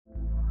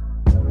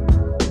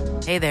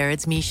Hey there,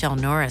 it's Michelle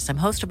Norris. I'm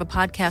host of a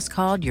podcast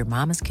called Your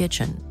Mama's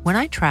Kitchen. When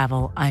I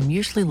travel, I'm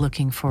usually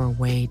looking for a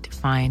way to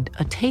find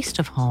a taste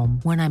of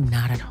home when I'm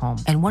not at home.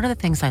 And one of the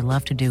things I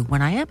love to do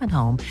when I am at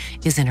home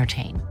is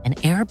entertain. And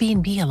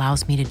Airbnb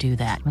allows me to do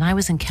that. When I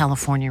was in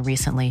California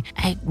recently,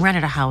 I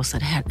rented a house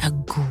that had a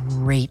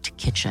great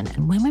kitchen.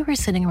 And when we were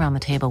sitting around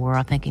the table, we were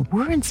all thinking,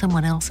 we're in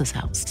someone else's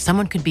house.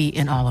 Someone could be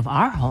in all of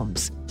our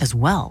homes as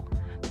well.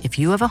 If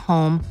you have a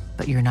home,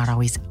 but you're not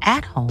always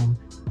at home,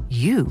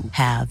 you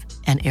have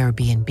an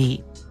Airbnb.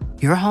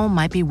 Your home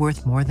might be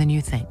worth more than you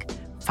think.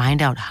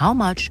 Find out how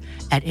much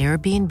at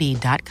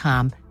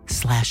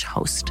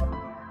airbnb.com/host.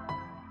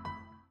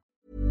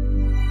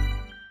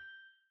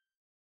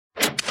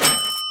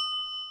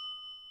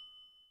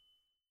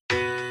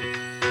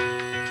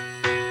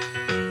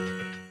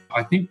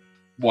 I think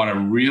what I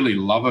really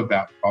love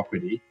about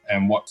property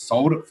and what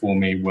sold it for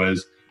me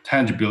was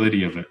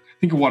tangibility of it. I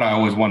think what I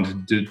always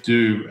wanted to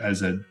do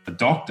as a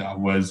doctor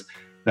was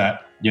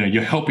that,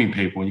 you're helping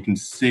people. You can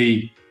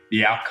see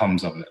the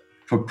outcomes of it.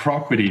 For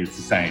property, it's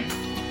the same.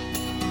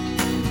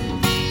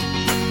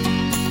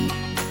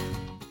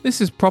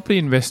 This is Property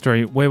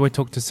Investory, where we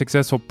talk to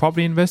successful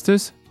property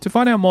investors to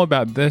find out more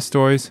about their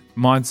stories,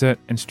 mindset,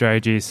 and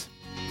strategies.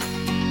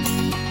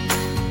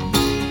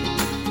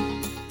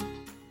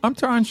 I'm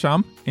Taran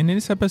Shum, and in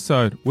this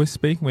episode, we're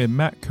speaking with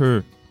Matt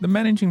Khoo, the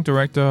Managing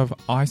Director of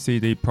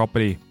ICD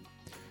Property.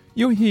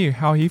 You'll hear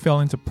how he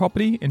fell into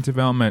property and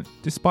development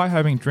despite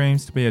having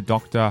dreams to be a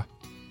doctor,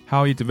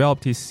 how he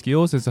developed his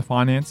skills as a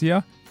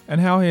financier,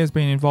 and how he has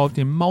been involved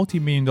in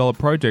multi-million dollar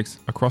projects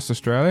across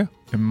Australia,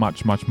 and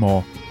much, much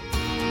more.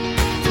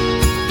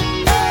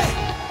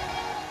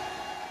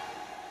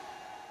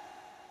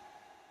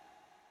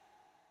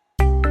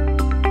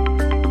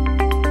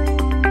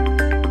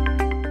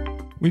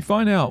 We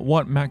find out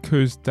what Matt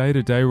Khoo's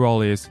day-to-day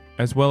role is,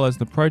 as well as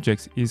the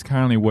projects he's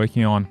currently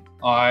working on.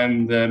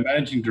 I'm the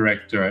Managing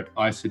Director at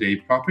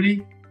ICD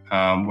Property.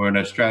 We're an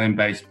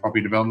Australian-based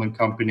property development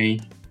company.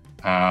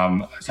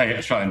 I say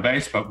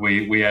Australian-based, but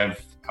we have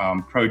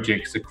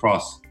projects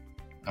across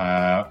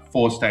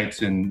 4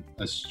 states in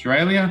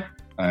Australia.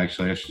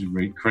 Actually, I should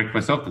correct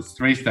myself. There's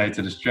 3 states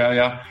in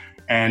Australia.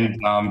 And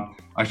I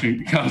was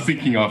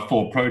thinking of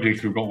 4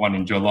 projects. We've got one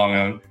in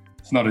Geelong.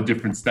 It's not a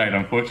different state,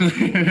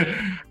 unfortunately.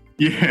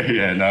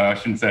 No, I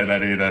shouldn't say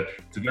that either.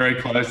 It's very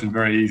close and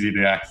very easy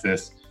to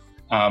access.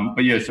 So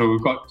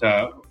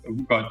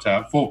we've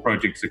got 4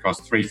 projects across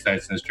 3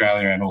 states in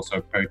Australia and also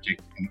a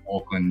project in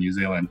Auckland, New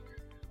Zealand.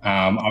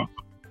 Our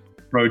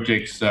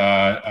projects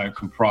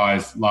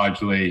comprise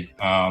largely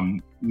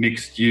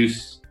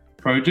mixed-use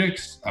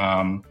projects,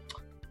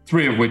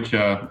 3 of which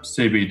are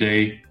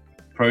CBD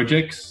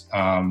projects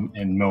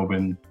in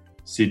Melbourne,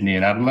 Sydney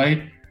and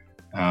Adelaide.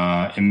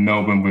 In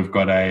Melbourne, we've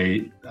got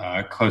a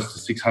close to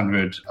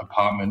 600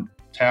 apartment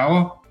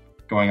tower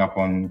going up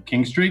on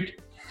King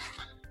Street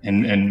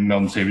in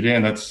Melbourne CBD,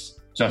 and that's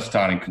just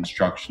starting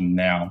construction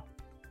now.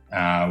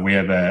 We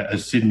have a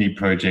Sydney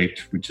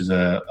project, which is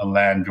a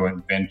land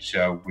joint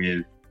venture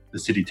with the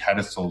City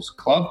Tattersalls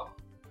Club.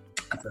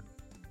 It's a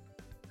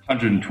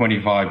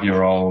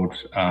 125-year-old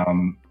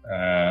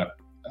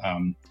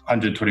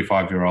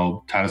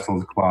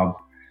Tattersalls Club.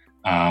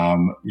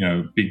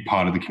 Big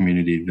part of the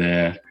community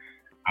there,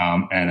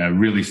 and a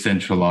really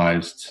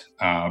centralised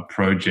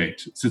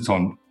project. It sits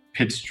on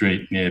Pitt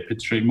Street near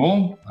Pitt Street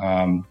Mall.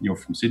 You're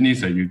from Sydney,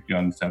 so you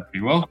understand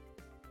pretty well.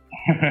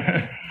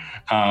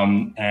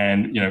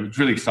 It's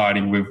really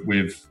exciting.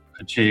 We've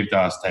achieved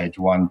our stage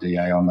 1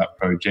 DA on that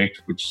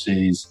project, which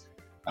sees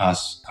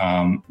us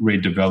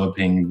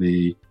redeveloping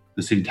the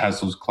City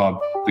Tattersalls Club,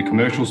 the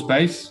commercial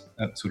space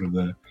at sort of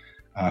the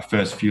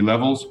first few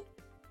levels,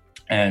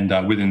 and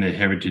within the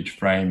heritage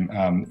frame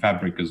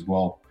fabric as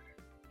well.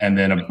 And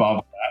then above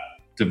that,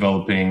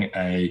 developing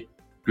a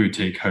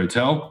boutique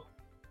hotel,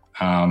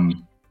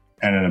 and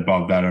then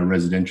above that, a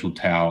residential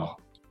tower.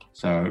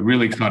 So a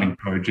really exciting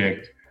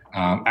project.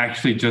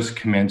 Actually just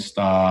commenced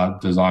our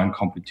design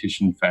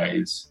competition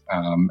phase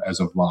as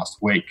of last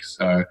week.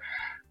 So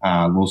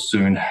we'll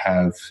soon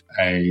have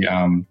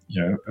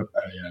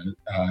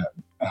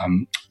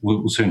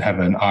we'll soon have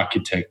an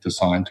architect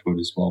assigned to it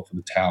as well for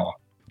the tower.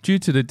 Due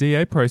to the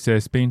DA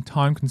process being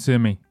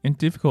time-consuming and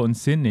difficult in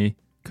Sydney,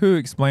 Khoo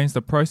explains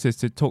the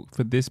process it took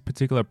for this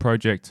particular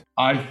project.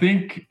 I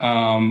think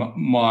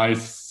my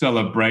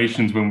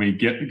celebrations when we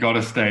got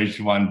a stage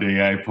 1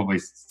 DA probably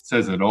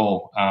says it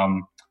all.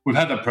 We've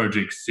had that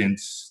project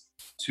since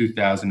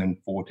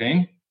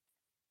 2014,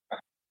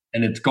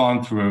 and it's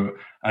gone through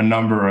a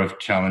number of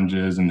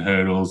challenges and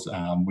hurdles.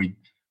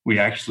 We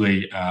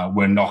actually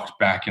were knocked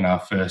back in our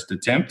first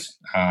attempt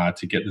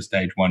to get the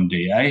stage 1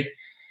 DA.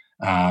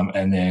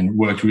 And then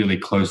worked really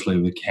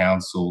closely with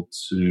council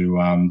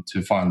to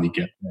finally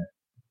get there.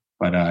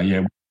 But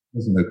it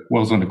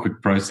wasn't a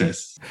quick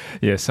process.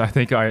 Yes, I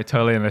think I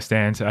totally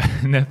understand.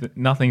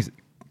 Nothing's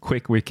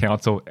quick with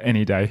council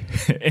any day,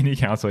 any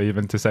council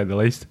even, to say the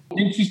least.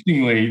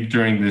 Interestingly,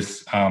 during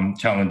this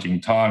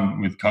challenging time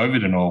with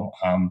COVID and all,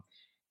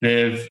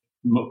 they've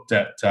looked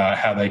at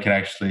how they can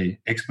actually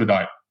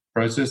expedite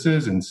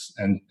processes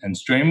and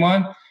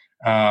streamline.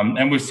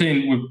 And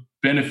we've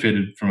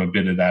benefited from a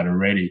bit of that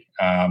already,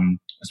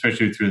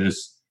 especially through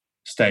this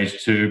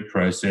stage 2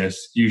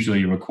 process. Usually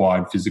you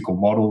required physical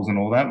models and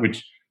all that,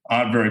 which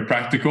aren't very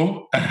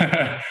practical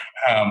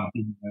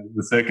in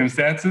the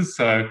circumstances.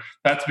 So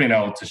that's been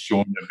able to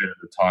shorten a bit of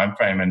the time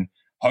frame, and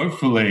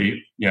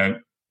hopefully,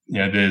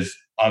 there's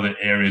other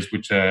areas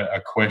which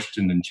are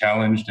questioned and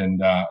challenged,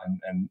 and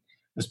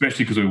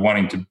especially because we're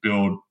wanting to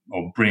build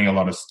or bring a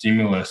lot of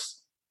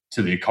stimulus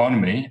to the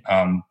economy.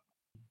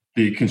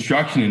 The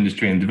construction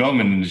industry and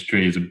development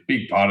industry is a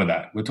big part of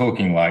that. We're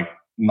talking like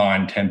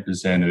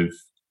 9-10% of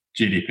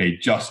GDP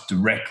just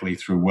directly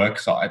through work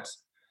sites.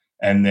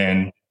 And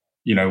then,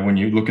 when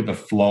you look at the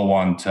flow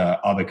on to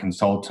other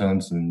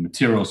consultants and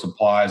material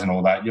suppliers and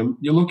all that, you're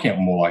looking at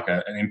more like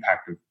an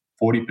impact of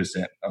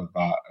 40% of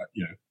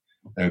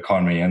the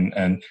economy,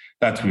 and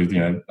that's with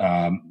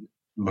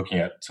looking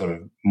at sort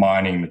of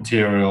mining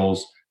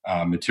materials,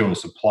 material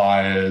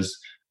suppliers,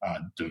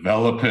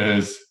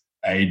 developers,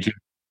 agents.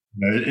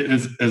 It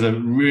is a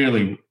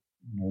really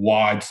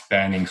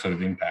wide-spanning sort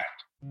of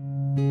impact.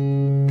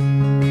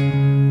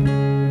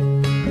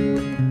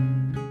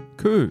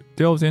 Khoo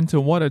delves into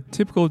what a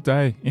typical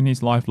day in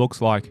his life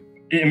looks like.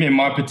 In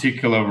my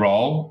particular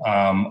role,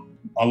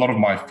 a lot of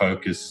my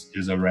focus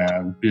is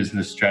around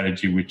business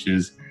strategy, which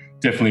is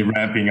definitely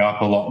ramping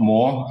up a lot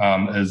more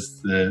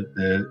as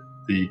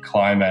the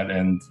climate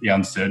and the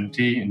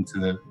uncertainty into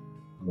the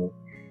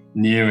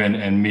near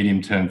and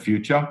medium-term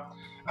future.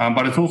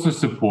 But it's also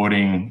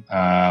supporting,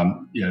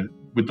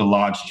 with the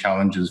large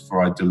challenges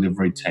for our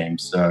delivery team.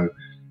 So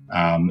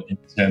in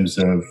terms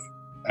of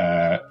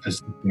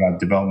assisting our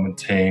development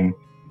team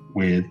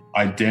with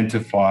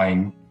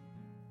identifying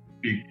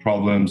big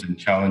problems and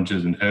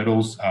challenges and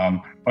hurdles,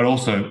 but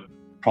also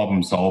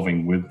problem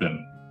solving with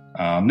them.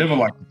 Never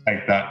like to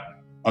take that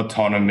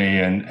autonomy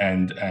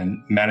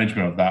and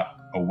management of that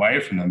away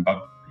from them,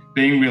 but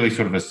being really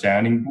sort of a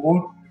sounding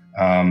board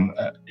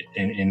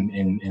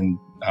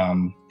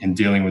in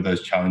dealing with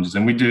those challenges.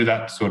 And we do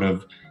that sort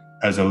of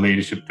as a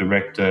leadership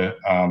director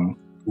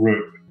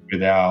group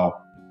with our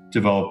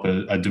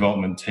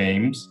development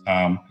teams,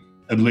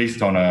 at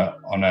least on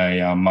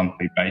a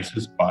monthly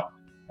basis, but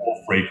more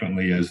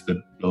frequently as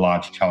the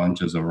large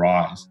challenges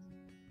arise.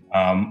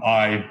 I'm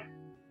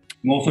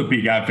also a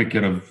big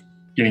advocate of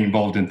getting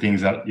involved in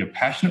things that you're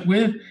passionate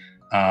with,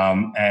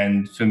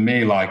 and for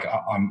me, like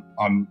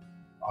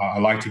I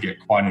like to get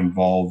quite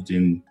involved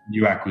in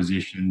new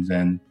acquisitions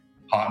and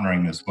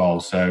partnering as well.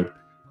 So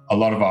a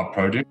lot of our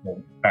projects,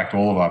 in fact,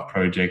 all of our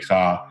projects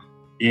are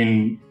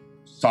in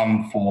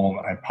some form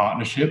a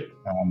partnership.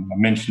 I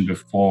mentioned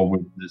before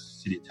with the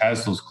City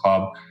Tassel's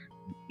Club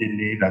in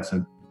Sydney, that's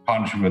a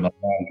partnership with a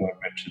long joint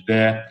venture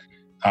there.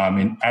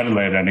 In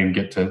Adelaide, I didn't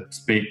get to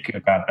speak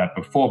about that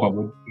before, but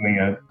we're doing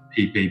a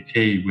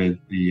PPP with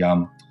the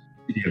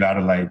City of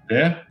Adelaide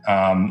there,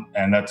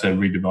 and that's a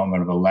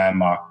redevelopment of a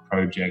landmark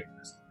project,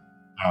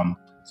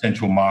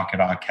 Central Market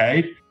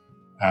Arcade,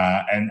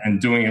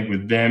 and doing it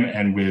with them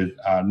and with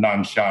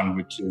Nanshan,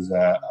 which is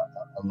a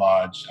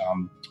large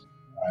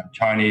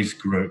Chinese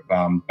group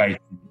based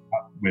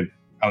with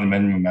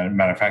aluminium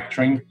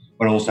manufacturing,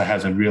 but also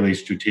has a really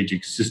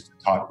strategic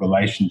sister-type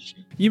relationship.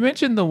 You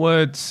mentioned the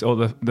words or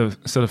the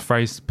sort of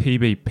phrase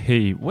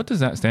PBP. What does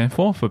that stand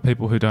for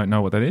people who don't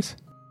know what that is?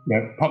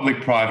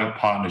 Public-private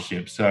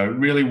partnership. So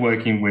really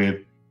working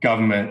with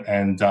government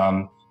and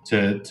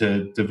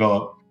to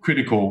develop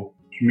critical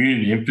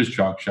community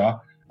infrastructure,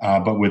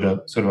 but with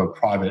a sort of a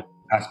private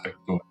aspect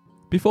to it.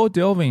 Before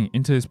delving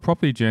into his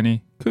property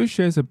journey, Khoo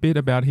shares a bit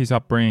about his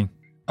upbringing.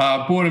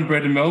 Born and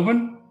bred in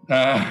Melbourne,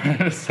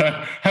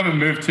 so haven't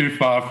moved too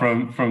far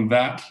from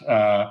that.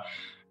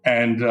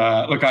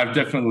 Look, I've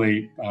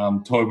definitely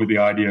toyed with the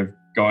idea of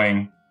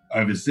going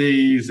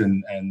overseas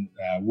and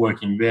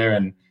working there,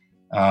 and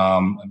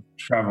I've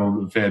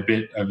travelled a fair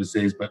bit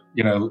overseas. But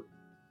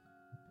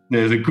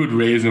there's a good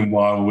reason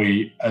why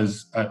we,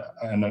 as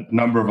a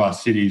number of our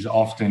cities,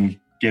 often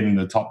get in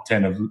the top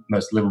 10 of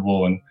most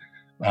livable and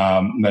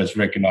most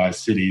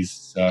recognised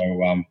cities. So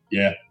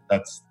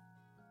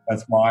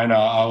that's mine.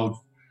 I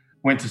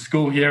went to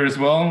school here as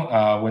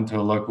well. Went to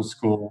a local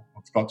school,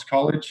 Scots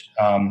College,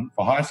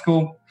 for high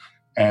school,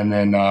 and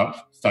then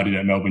studied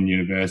at Melbourne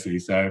University.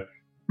 So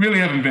really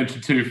haven't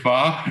ventured too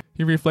far.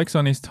 He reflects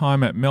on his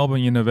time at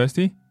Melbourne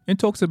University and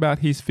talks about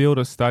his field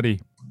of study.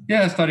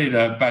 Yeah, I studied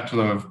a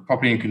Bachelor of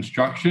Property and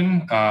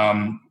Construction,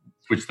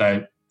 which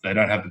they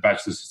don't have the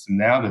bachelor system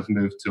now. They've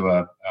moved to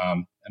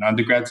an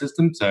undergrad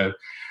system, so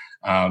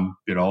a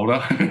bit older.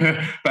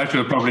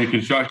 Bachelor of Property and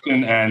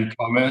Construction and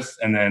Commerce,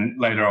 and then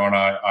later on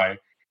I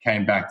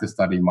came back to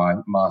study my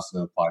Master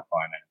of Applied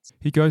Finance.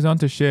 He goes on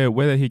to share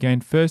whether he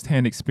gained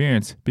first-hand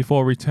experience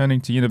before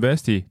returning to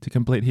university to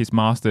complete his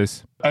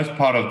Masters. As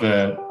part of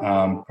the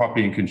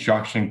Property and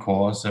Construction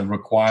course, a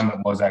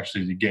requirement was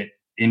actually to get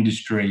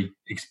industry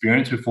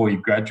experience before you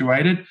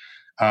graduated,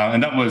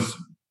 and that was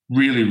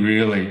really,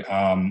 really,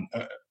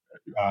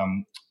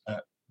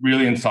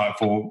 really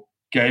insightful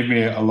gave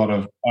me a lot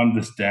of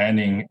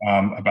understanding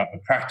about the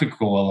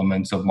practical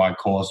elements of my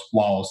course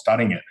while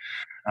studying it.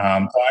 So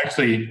I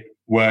actually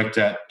worked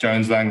at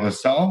Jones Lang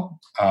LaSalle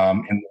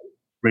in the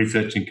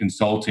research and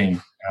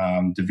consulting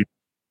division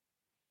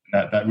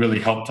that really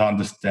helped to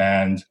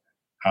understand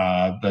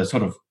the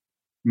sort of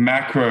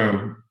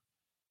macro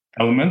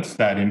elements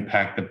that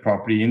impact the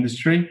property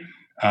industry,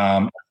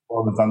 as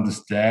well as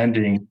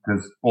understanding,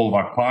 because all of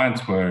our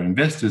clients were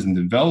investors and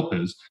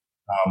developers,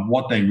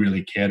 what they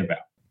really cared about.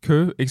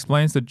 Khoo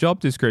explains the job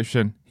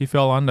description he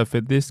fell under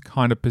for this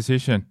kind of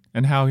position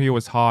and how he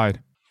was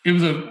hired. It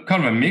was a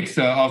kind of a mix.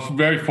 I was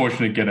very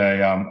fortunate to get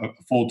a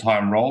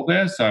full-time role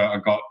there, so I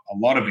got a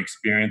lot of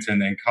experience,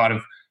 and then kind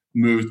of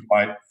moved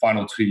my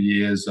final 2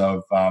 years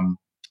of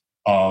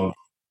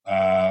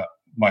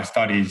my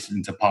studies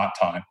into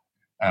part-time.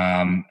 So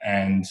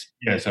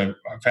I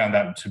found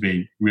that to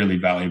be really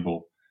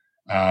valuable.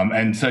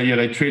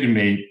 They treated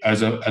me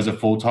as a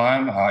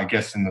full-time, I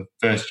guess in the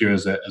first year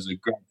as a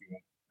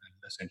graduate,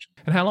 essentially.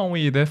 And how long were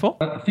you there for?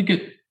 I think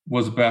it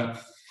was about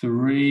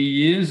 3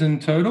 years in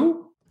total.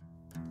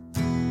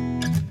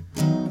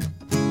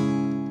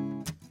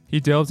 He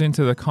delves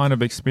into the kind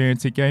of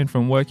experience he gained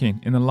from working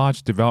in a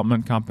large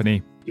development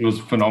company. It was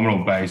a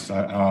phenomenal base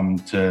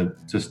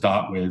to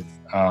start with,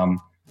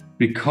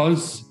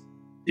 because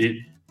it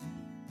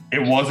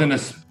wasn't a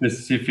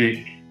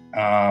specific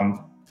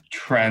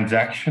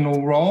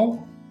transactional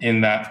role, in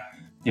that,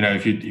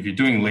 if you're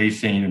doing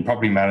leasing and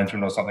property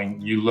management or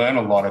something, you learn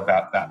a lot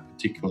about that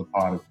particular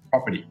part of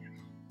property.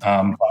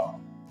 But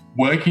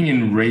working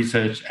in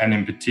research, and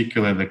in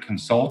particular the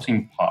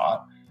consulting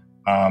part,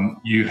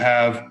 you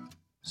have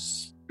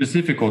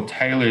specific or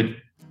tailored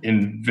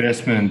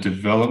investment and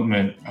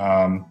development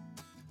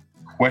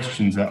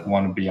questions that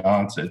want to be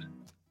answered,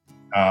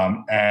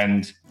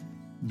 and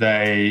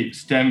they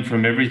stem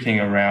from everything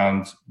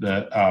around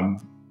the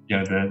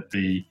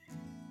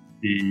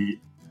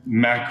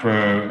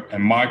macro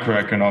and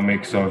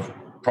microeconomics of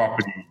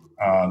property,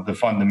 the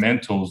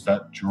fundamentals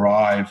that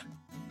drive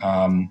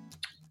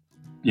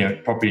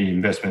property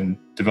investment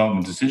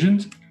development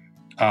decisions,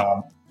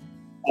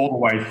 all the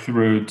way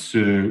through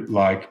to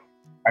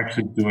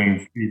actually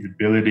doing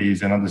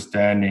feasibilities and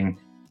understanding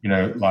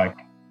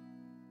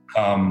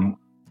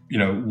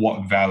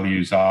what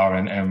values are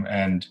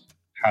and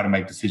how to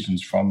make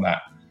decisions from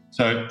that.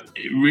 So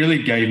it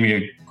really gave me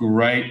a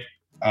great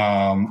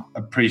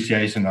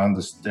appreciation and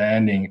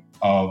understanding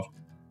of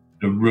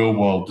the real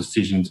world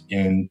decisions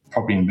in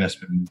property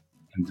investment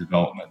and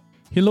development.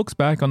 He looks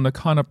back on the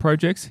kind of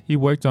projects he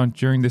worked on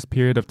during this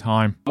period of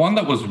time. One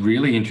that was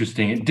really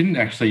interesting, it didn't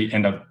actually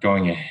end up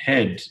going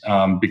ahead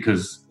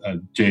because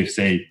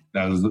GFC,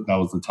 that was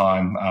the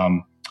time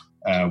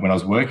when I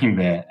was working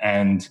there.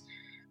 And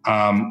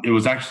it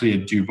was actually a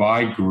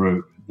Dubai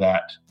group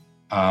that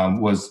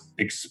was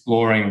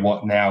exploring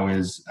what now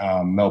is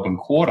Melbourne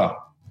Quarter,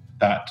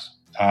 that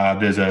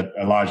there's a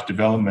large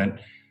development,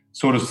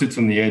 sort of sits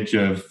on the edge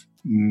of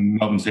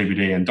Melbourne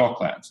CBD and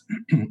Docklands.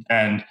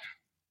 And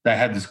they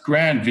had this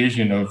grand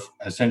vision of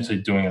essentially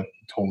doing the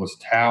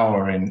tallest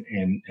tower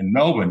in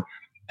Melbourne,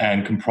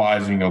 and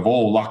comprising of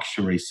all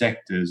luxury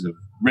sectors of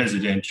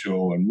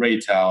residential and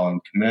retail and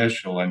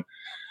commercial and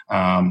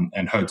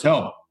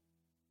hotel,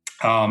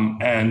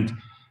 and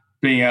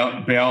be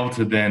able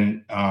to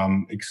then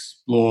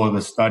explore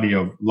the study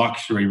of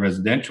luxury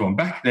residential. And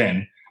back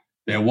then,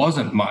 there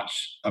wasn't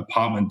much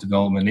apartment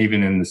development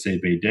even in the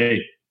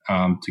CBD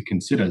to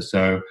consider.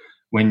 So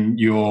when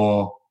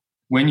you're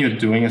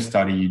doing a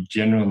study, you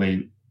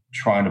generally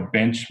trying to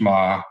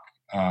benchmark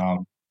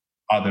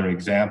other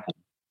examples.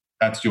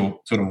 That's your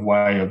sort of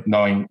way of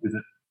knowing, is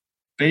it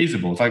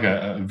feasible? It's like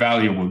a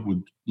valuer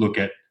would look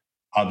at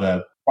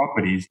other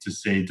properties to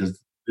see, does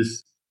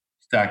this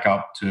stack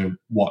up to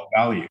what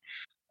value?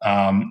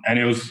 And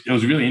it was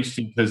really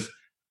interesting because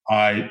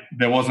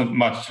there wasn't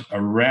much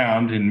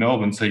around in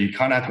Melbourne, so you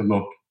kind of have to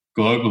look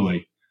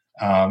globally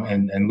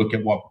and look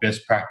at what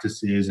best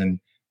practice is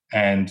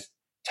and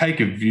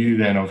take a view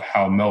then of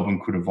how Melbourne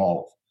could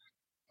evolve.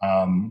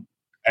 And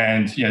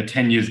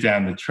 10 years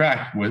down the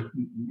track with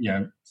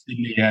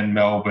Sydney and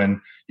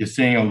Melbourne, you're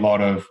seeing a lot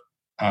of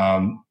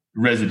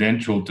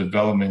residential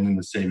development in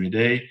the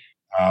CBD.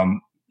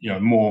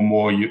 More and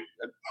more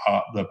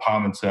the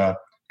apartments are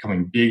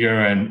becoming bigger,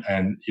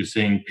 and you're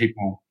seeing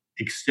people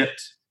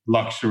accept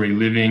luxury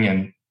living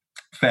and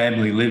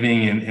family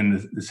living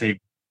in the CBD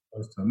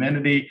close to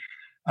amenity.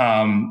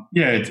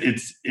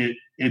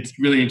 It's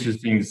really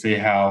interesting to see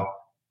how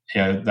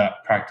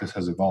that practice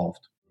has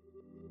evolved.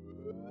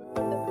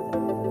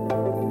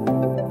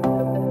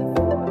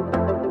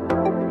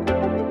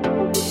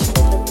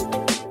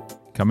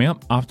 Coming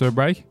up after a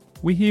break,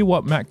 we hear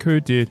what Matt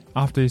Khoo did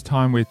after his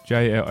time with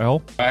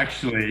JLL. I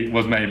actually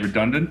was made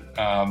redundant.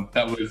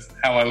 That was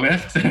how I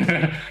left.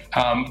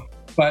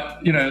 But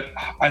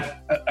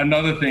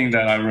another thing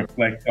that I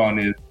reflect on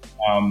is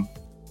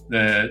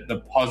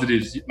the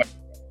positives.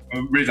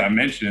 The reason I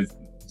mention it is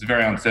it's a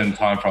very uncertain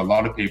time for a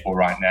lot of people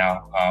right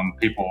now.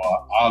 People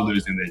are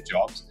losing their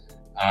jobs,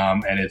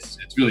 and it's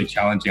really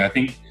challenging. I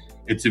think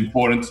it's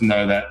important to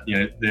know that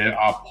there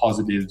are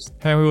positives.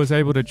 How he was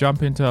able to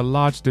jump into a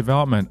large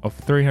development of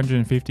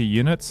 350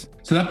 units.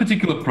 So that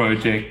particular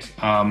project,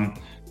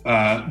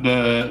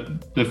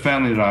 the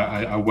family that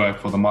I work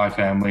for, my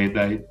family,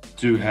 they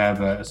do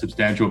have a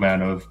substantial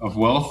amount of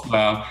wealth.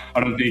 I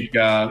don't think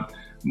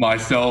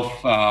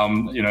myself,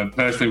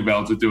 personally, will be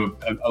able to do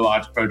a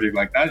large project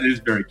like that. It is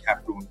very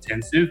capital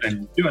intensive,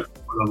 and you do have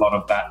to put a lot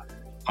of that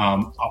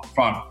up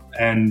front.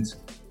 And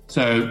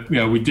so,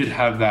 we did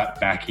have that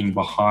backing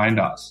behind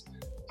us.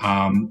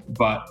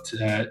 But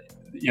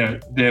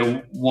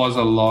there was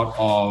a lot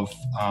of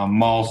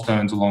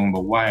milestones along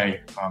the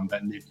way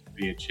that needed to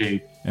be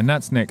achieved. And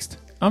that's next.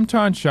 I'm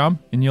Tyron Shum,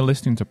 and you're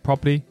listening to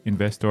Property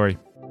Investory.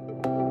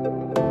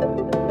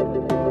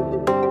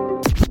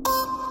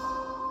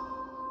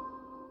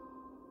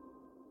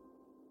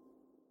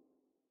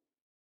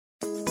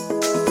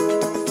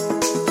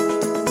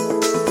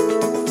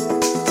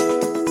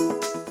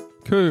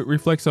 Khoo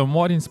reflects on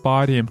what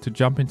inspired him to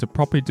jump into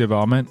property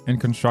development and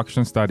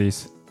construction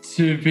studies.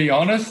 To be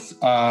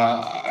honest,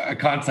 I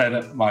can't say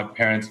that my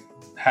parents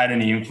had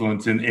any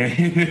influence in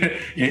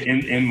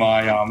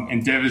my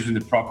endeavors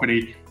into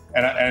property,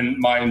 and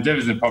my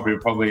endeavors in property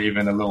were probably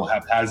even a little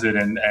haphazard,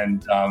 and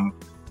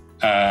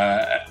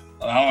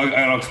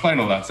I'll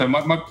explain all that. So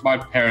my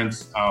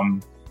parents,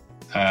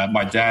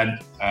 my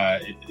dad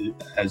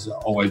has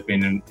always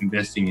been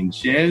investing in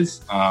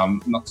shares,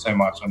 not so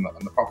much on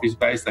the property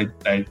space.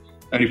 The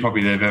only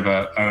property they've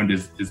ever owned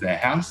is their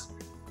house.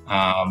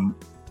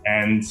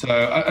 And so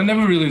I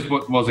never really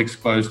was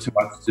exposed too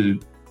much to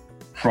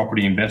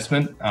property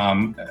investment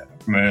from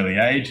an early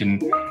age.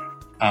 And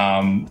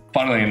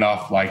funnily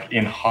enough, like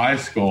in high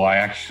school, I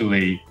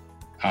actually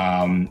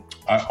I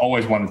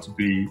always wanted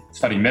to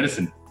study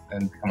medicine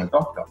and become a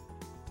doctor.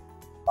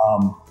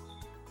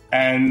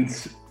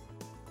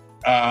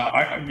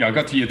 I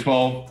got to year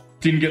 12,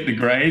 didn't get the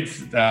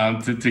grades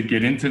to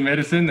get into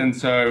medicine, and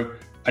so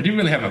I didn't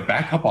really have a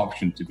backup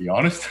option, to be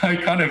honest. I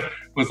kind of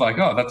was like,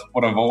 oh, that's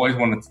what I've always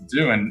wanted to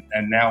do, and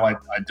now I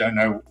don't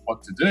know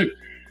what to do.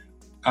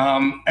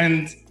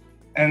 And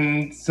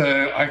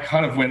so I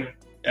kind of went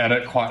at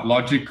it quite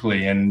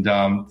logically and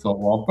thought,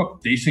 well, I've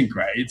got decent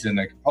grades and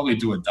I could probably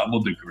do a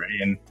double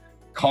degree, and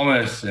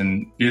commerce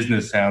and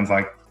business sounds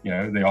like,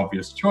 the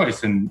obvious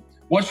choice. And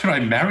what should I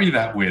marry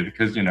that with?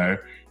 Because, I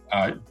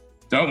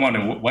don't want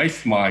to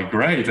waste my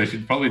grades. I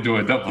should probably do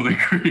a double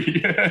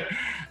degree.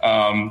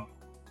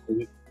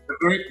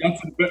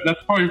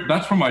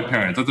 That's from my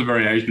parents. That's a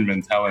very Asian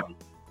mentality.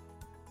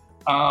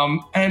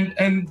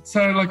 And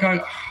so like I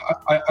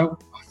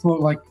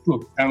thought, like,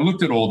 look, and I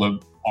looked at all the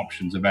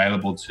options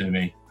available to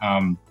me,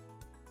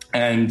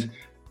 and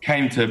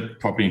came to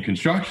property and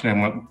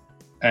construction,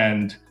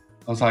 and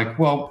I was like,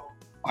 well,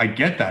 I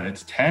get that,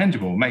 it's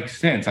tangible, makes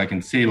sense. I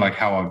can see like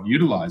how I've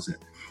utilized it,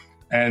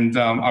 and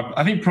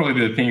I think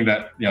probably the thing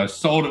that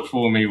sold it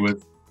for me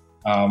was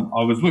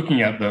I was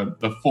looking at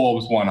the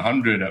Forbes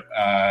 100.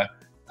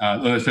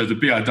 So the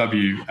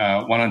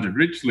BRW 100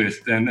 rich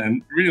list,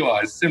 and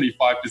realized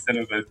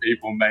 75% of those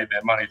people made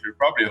their money through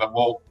property. I thought,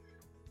 well,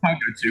 can't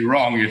go too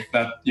wrong if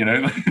that,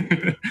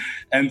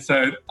 And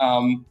so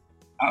I'm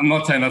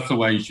not saying that's the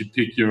way you should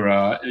pick your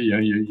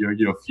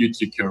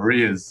future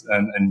careers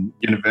and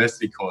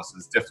university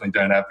courses. Definitely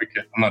don't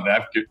advocate. I'm not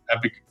an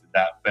advocate for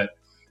that, but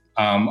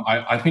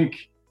I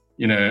think,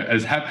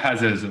 as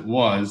haphazard as it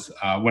was,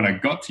 when I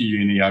got to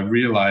uni, I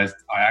realized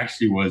I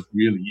actually was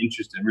really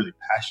interested and really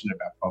passionate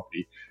about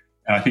property.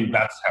 And I think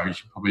that's how you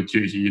should probably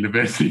choose your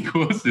university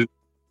courses.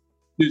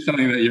 Do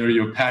something that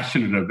you're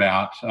passionate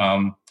about.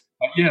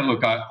 But yeah,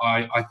 look,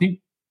 I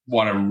think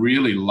what I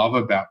really love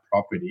about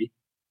property,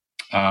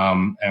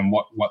 and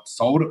what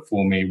sold it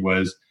for me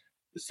was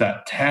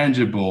that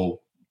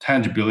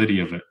tangibility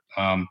of it.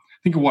 I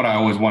think what I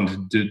always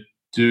wanted to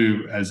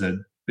do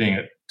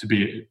to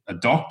be a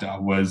doctor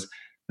was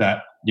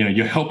that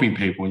you're helping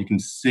people, you can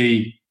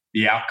see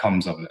the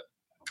outcomes of it.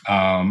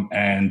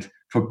 And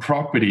for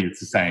property, it's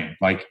the same.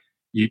 Like,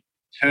 you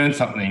turn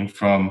something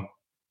from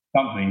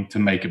something to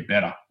make it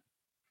better.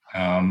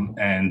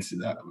 And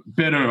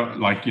better,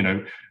 like,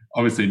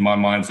 obviously my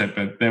mindset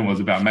but then was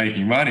about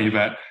making money,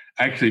 but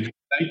actually,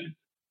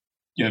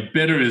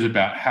 better is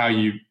about how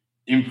you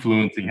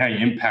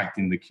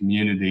impacting the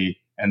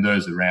community and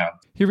those around.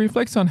 He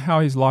reflects on how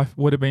his life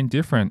would have been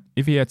different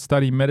if he had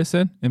studied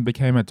medicine and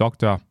became a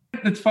doctor.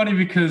 It's funny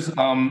because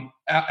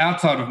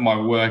outside of my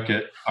work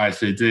at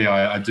ICD,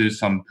 I do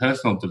some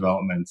personal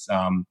developments,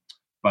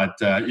 but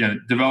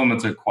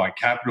developments are quite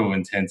capital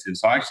intensive.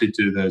 So I actually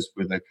do those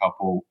with a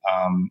couple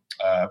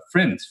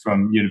friends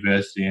from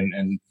university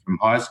and from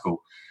high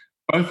school.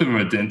 Both of them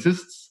are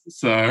dentists,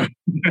 so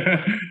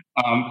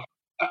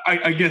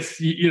I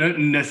guess you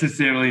don't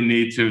necessarily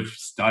need to have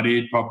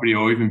studied property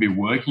or even be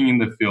working in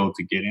the field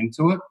to get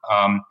into it.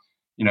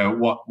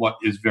 What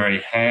is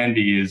very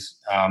handy is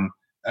in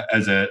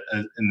the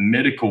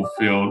medical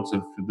field,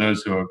 so for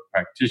those who are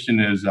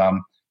practitioners,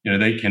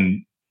 they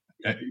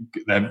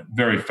have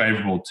very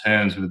favourable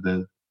terms with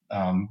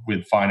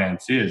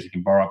financiers. You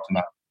can borrow up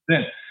to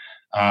 9%.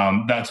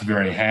 that's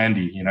very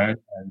handy, and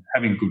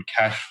having good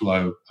cash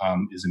flow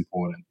is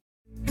important.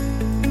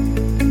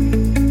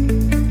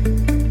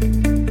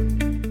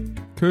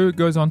 Khoo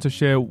goes on to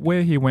share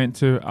where he went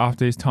to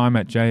after his time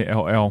at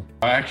JLL.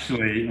 I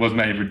actually was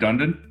made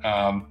redundant.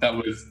 That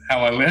was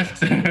how I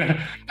left.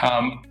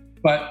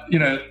 But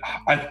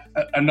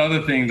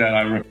another thing that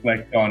I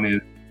reflect on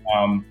is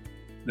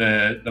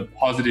the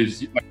positives.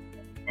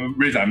 The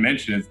reason I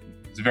mention it is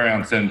it's a very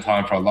uncertain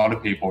time for a lot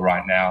of people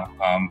right now.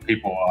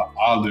 People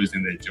are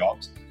losing their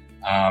jobs,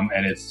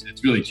 and it's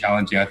really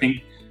challenging. I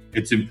think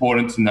it's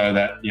important to know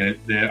that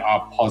there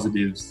are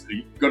positives.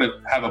 You've got to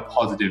have a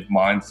positive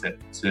mindset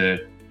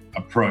to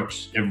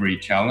approach every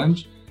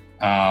challenge,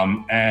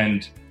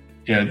 and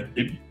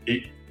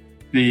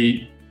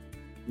the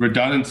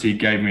redundancy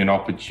gave me an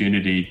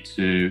opportunity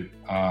to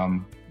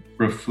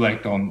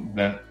reflect on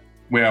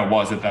where I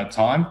was at that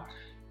time.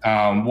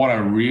 What I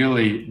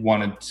really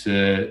wanted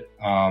to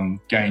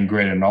gain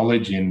greater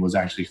knowledge in was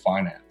actually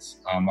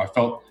finance. I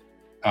felt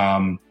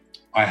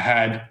I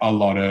had a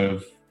lot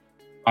of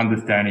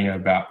understanding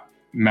about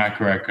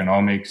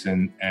macroeconomics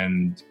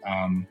and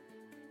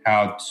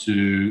how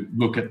to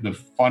look at the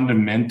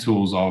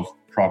fundamentals of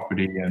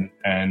property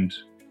and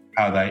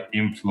how they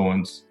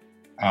influence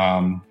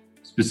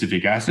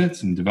specific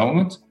assets and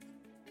developments.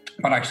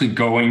 But actually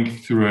going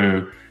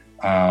through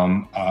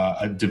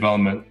a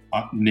development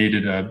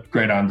needed a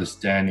greater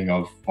understanding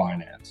of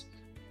finance.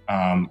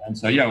 And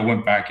so, I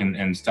went back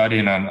and studied,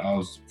 and I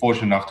was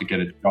fortunate enough to get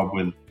a job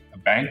with a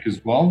bank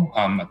as well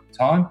at the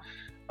time,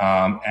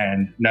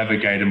 and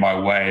navigated my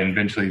way and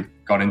eventually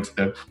got into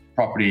the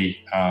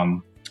property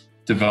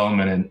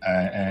development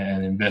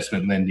and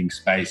investment lending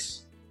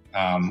space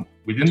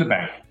within the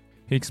bank.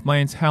 He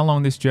explains how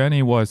long this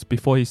journey was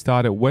before he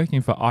started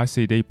working for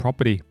ICD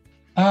Property.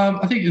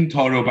 I think in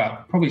total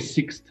about probably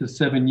 6 to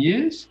 7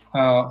 years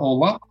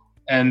all up,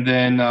 and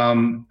then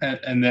how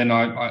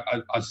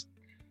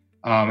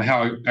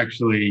I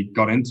actually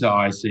got into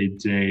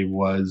ICD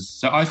was,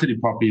 so ICD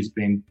Property has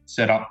been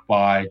set up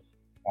by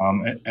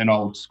an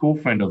old school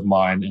friend of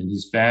mine and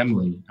his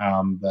family,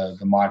 the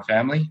My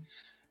family,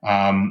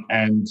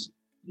 and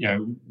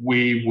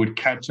we would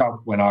catch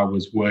up when I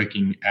was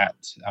working at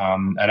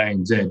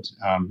ANZ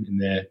in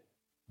their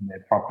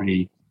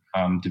property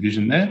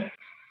division there.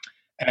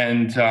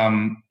 And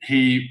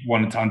he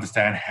wanted to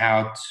understand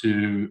how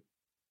to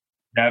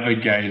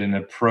navigate and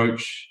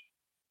approach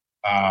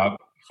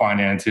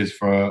finances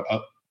for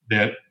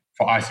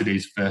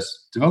ICD's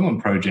first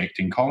development project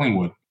in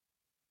Collingwood.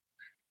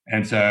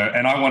 And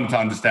I wanted to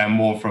understand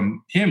more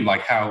from him,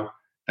 like how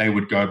they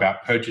would go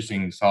about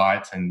purchasing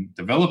sites and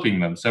developing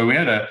them. So we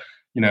had a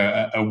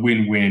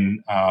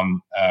win-win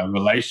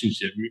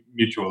relationship,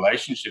 mutual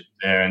relationship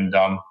there, and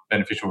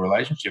beneficial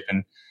relationship.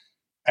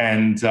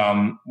 And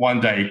one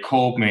day he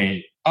called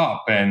me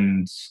up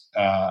and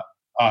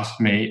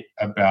asked me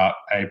about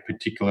a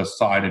particular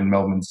site in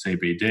Melbourne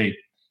CBD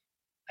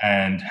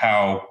and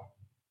how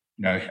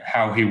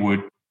he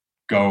would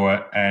go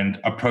and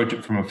approach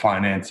it from a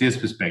financier's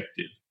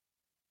perspective.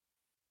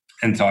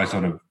 And so I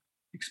sort of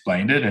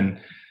explained it,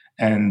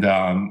 and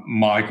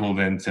Michael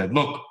then said,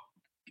 "Look,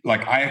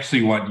 like I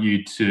actually want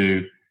you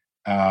to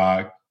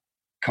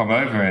come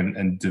over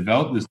and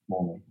develop this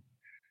for me."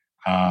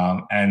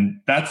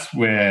 And that's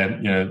where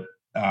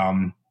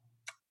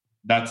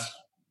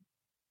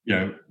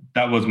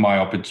that was my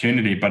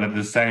opportunity. But at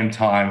the same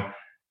time,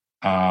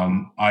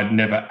 I'd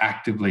never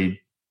actively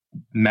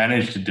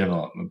managed a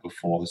development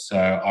before, so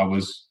I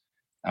was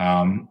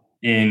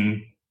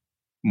in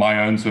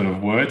my own sort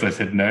of words. I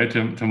said no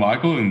to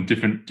Michael in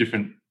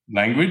different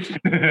language.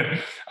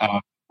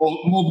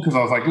 More because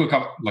I was like, look,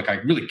 I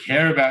really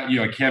care about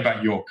you. I care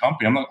about your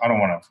company. I don't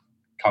want to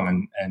come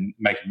and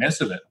make a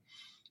mess of it.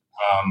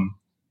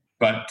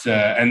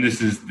 And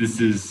this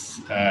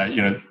is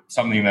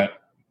something that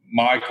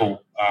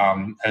Michael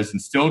has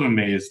instilled in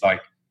me is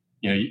like,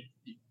 you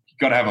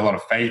got to have a lot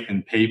of faith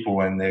in people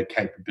and their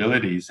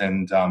capabilities,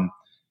 and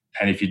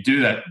if you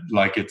do that,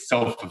 like it's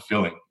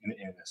self-fulfilling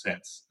in a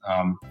sense.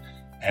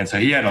 And so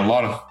he had a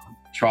lot of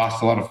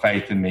trust, a lot of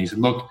faith in me. He said,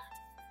 look,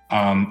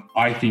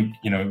 I think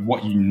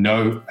what in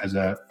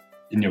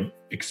your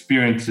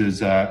experience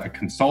as a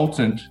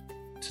consultant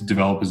to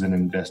developers and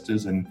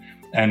investors, and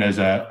as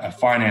a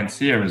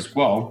financier as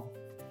well,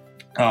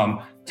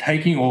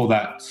 taking all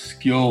that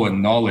skill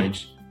and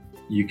knowledge,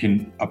 you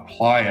can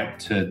apply it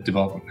to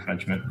development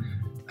management.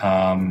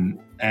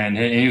 And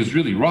he was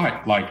really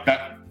right. Like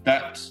that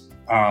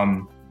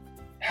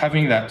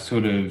having that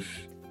sort of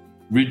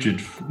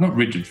not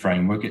rigid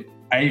framework,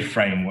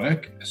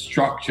 a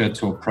structure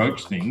to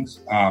approach things.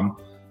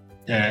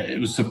 It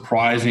was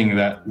surprising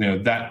that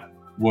that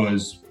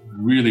was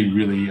really,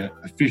 really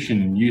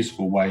efficient and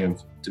useful way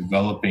of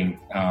developing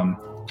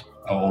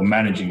or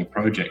managing a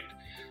project.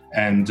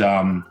 And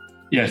so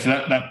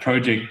that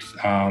project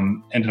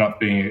ended up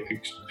being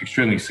an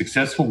extremely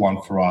successful one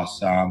for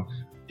us.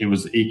 It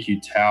was the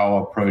EQ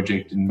Tower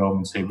project in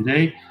Melbourne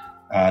CBD,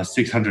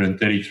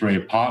 633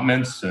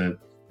 apartments,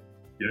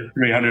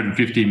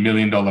 $350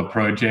 million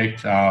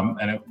project,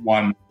 and it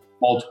won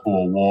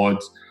multiple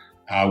awards.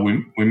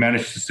 We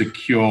managed to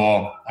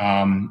secure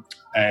an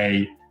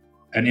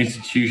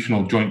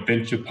institutional joint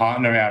venture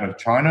partner out of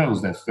China. It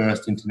was their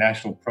first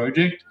international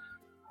project.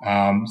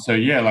 From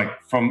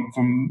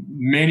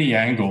many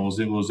angles,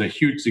 it was a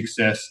huge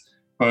success,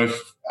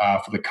 both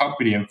for the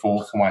company and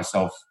for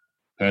myself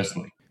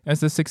personally.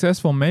 As the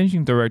successful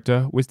managing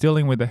director was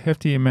dealing with a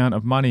hefty amount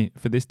of money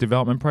for this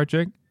development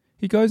project,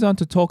 he goes on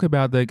to talk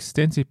about the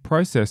extensive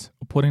process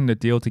of putting the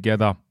deal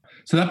together.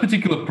 So that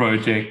particular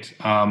project,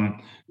 the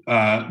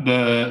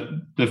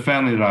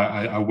family that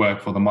I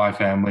work for, my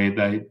family,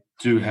 they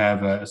do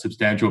have a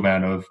substantial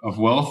amount of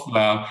wealth.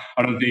 I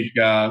don't think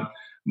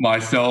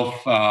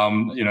myself,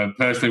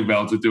 personally, be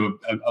able to do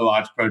a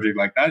large project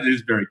like that. It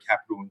is very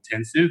capital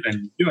intensive, and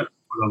you do have to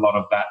put a lot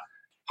of that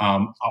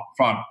up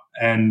front.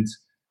 And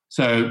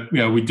so,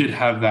 we did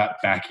have that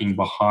backing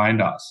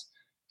behind us.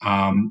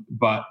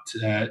 But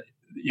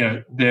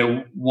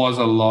there was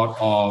a lot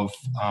of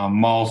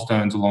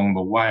milestones along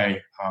the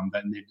way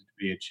that needed to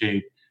be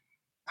achieved.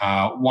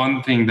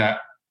 One thing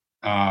that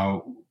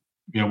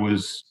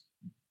was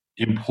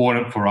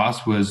important for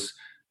us was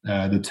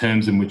the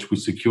terms in which we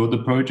secured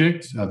the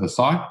project, the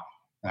site.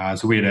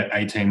 So we had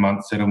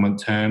 18-month settlement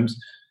terms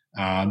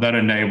that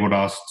enabled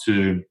us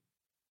to,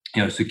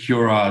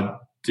 secure our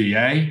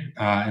DA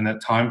in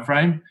that time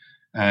frame.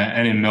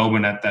 And in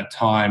Melbourne at that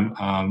time,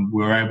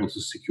 we were able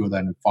to secure that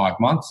in 5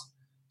 months.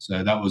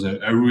 So that was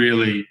a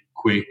really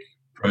quick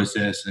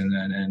process and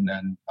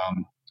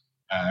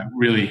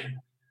really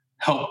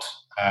helped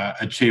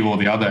achieve all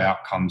the other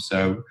outcomes.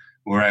 So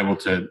we were able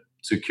to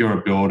secure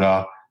a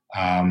builder,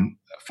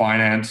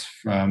 finance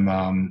from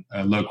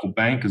a local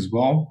bank as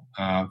well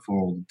for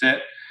all the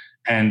debt,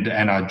 and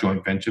our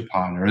joint venture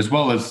partner, as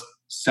well as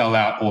sell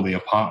out all the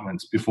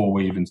apartments before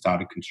we even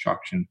started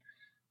construction.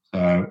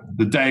 So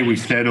the day we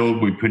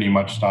settled, we pretty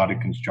much started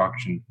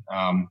construction.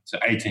 So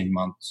 18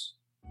 months.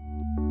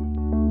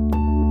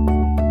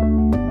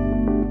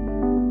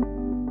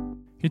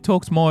 He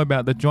talks more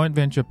about the joint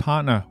venture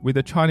partner with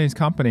a Chinese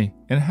company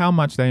and how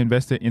much they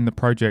invested in the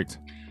project.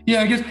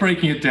 Yeah, I guess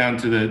breaking it down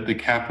to the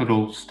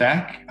capital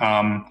stack,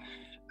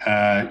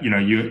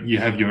 you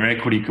have your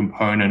equity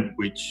component,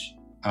 which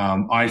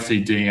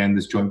ICD and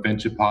this joint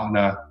venture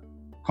partner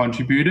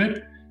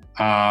contributed.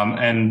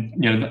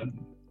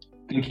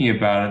 Thinking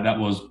about it, that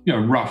was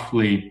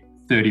roughly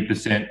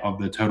 30% of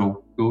the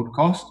total build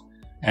cost.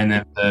 And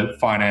then the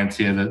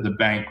financier, the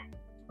bank,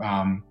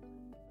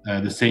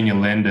 the senior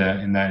lender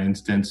in that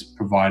instance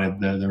provided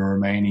the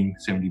remaining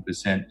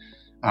 70%.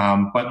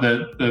 But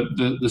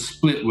the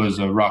split was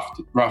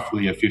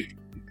roughly a 50-50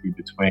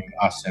 between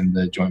us and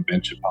the joint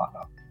venture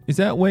partner. Is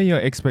that where your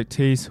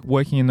expertise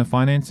working in the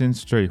finance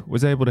industry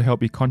was able to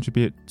help you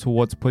contribute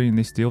towards putting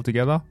this deal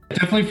together?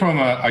 Definitely from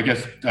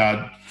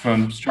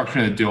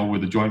structuring a deal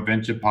with a joint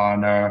venture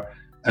partner,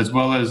 as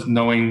well as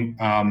knowing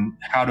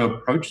how to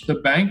approach the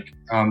bank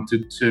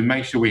to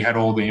make sure we had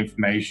all the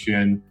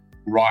information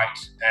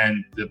right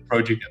and the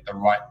project at the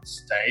right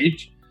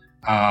stage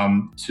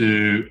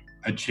to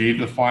achieve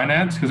the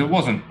finance, because it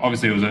was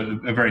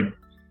a very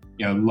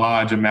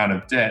large amount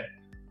of debt.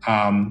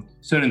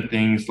 Certain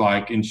things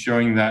like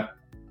ensuring that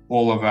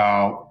all of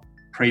our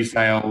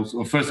pre-sales,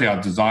 or firstly our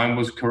design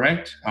was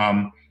correct.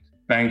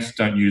 Banks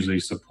don't usually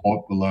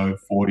support below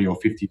 40 or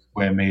 50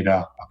 square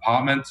meter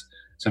apartments,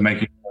 so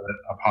making sure that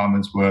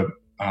apartments were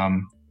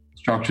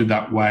structured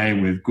that way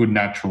with good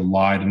natural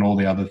light and all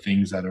the other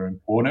things that are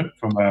important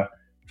from a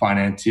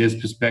financier's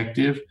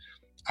perspective.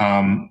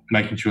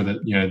 Making sure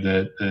that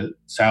the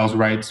sales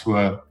rates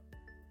were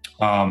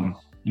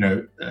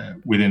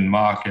within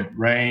market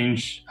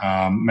range.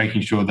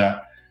 Making sure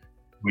that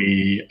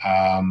we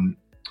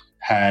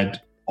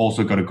had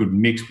also got a good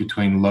mix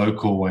between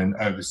local and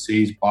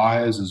overseas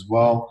buyers as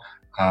well.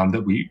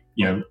 That we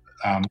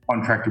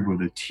contracted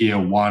with a tier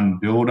 1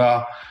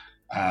 builder,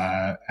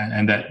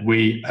 and that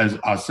we as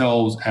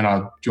ourselves and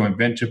our joint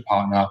venture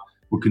partner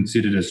were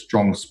considered a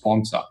strong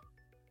sponsor.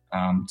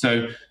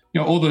 So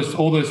all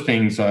those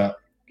things are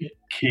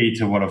key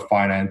to what a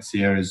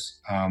financier is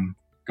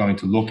going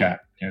to look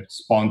at.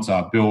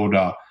 Sponsor,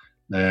 builder,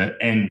 the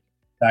end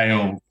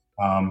sale,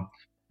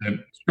 the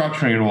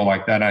structuring it all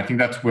like that. And I think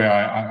that's where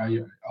I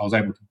was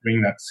able to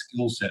bring that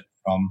skill set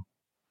from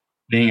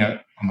being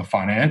on the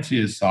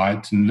financier's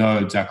side to know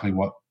exactly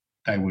what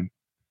they would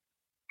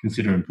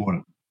consider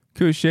important.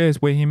 Khoo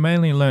shares where he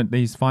mainly learned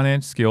these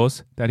finance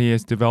skills that he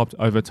has developed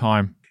over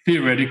time.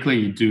 Theoretically,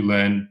 you do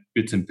learn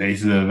bits and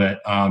pieces of it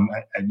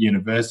at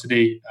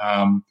university.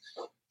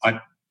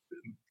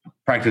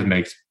 Practice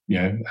makes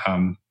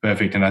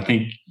perfect, and I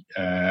think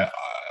I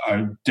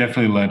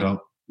definitely learned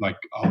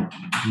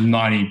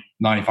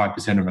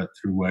 95% of it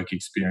through work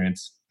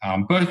experience,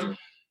 both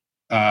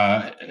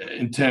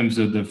in terms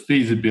of the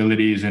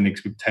feasibilities and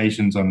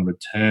expectations on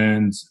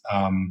returns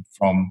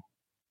from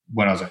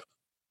when I was at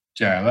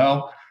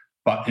JLL,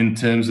 but in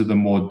terms of the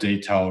more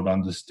detailed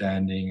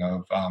understanding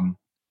of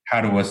how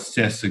to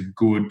assess a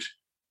good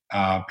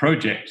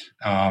project.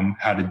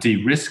 How to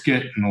de-risk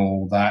it and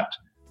all that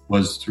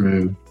was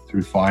through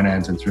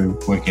finance and through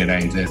working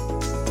at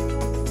ANZ.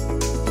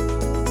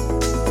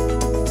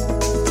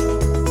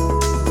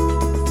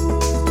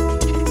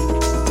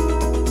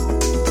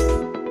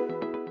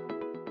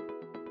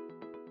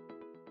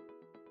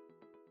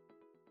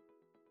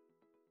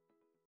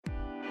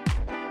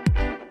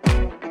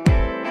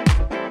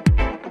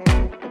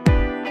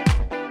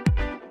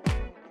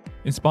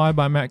 Inspired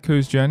by Matt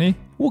Khoo's journey,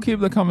 we'll keep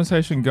the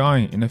conversation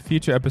going in a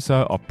future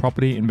episode of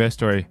Property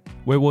Investory,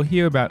 where we'll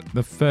hear about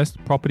the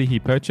first property he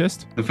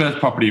purchased. The first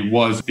property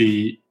was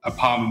the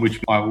apartment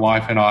which my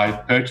wife and I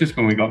purchased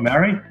when we got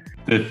married.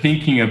 The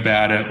thinking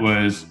about it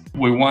was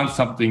we want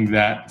something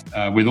that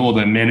with all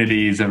the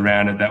amenities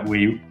around it that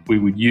we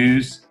would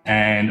use,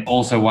 and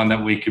also one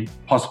that we could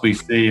possibly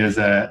see as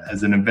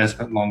an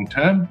investment long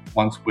term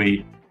once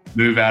we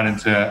move out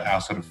into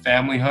our sort of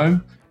family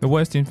home. The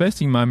worst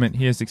investing moment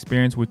he has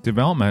experienced with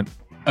development.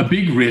 A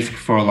big risk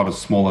for a lot of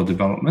smaller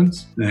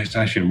developments, there's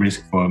actually a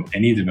risk for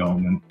any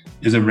development,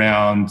 is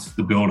around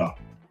the builder.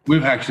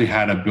 We've actually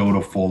had a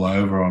builder fall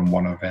over on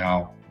one of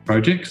our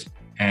projects,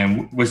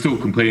 and we're still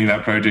completing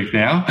that project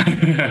now,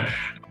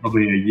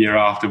 probably a year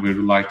after we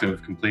would like to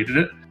have completed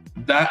it.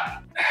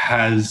 That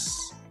has,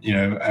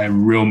 a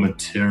real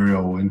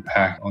material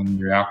impact on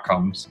your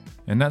outcomes.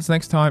 And that's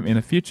next time in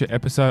a future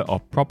episode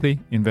of Property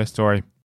Investory.